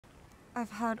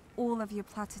I've heard all of your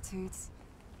platitudes.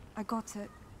 I got it.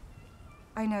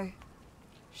 I know.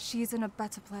 She's in a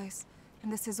better place,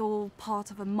 and this is all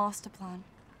part of a master plan.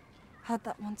 Heard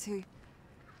that one too.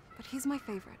 But here's my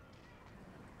favorite.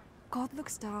 God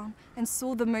looks down and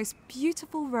saw the most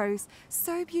beautiful rose,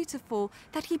 so beautiful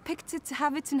that he picked it to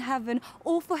have it in heaven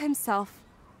all for himself.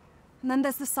 And then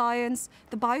there's the science,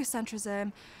 the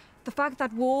biocentrism, the fact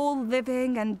that we're all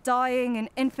living and dying in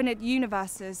infinite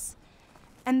universes.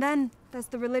 And then there's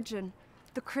the religion,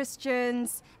 the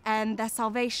Christians and their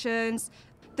salvations,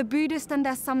 the Buddhists and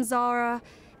their samsara,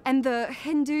 and the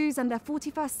Hindus and their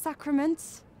 41st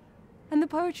sacraments, and the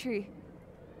poetry.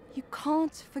 You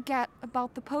can't forget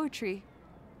about the poetry.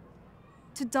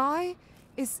 To die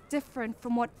is different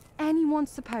from what anyone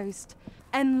supposed,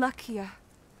 and luckier.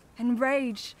 And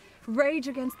rage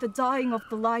against the dying of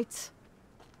the light.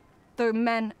 Though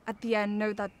men at the end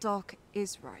know that dark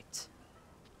is right.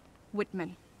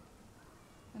 Whitman.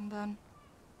 And then,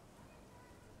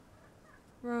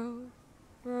 row,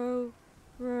 row,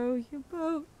 row your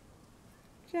boat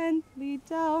gently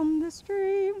down the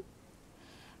stream.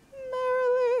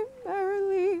 Merrily,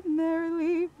 merrily,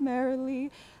 merrily,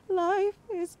 merrily, life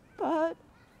is but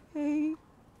a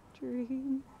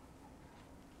dream.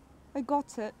 I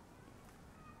got it.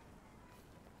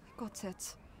 I got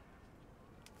it.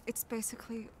 It's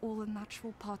basically all a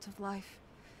natural part of life.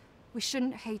 We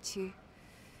shouldn't hate you.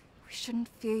 We shouldn't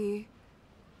fear you.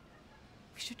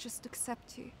 We should just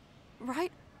accept you,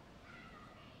 right?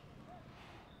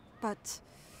 But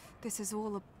this is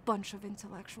all a bunch of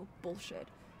intellectual bullshit,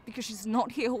 because she's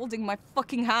not here holding my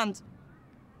fucking hand.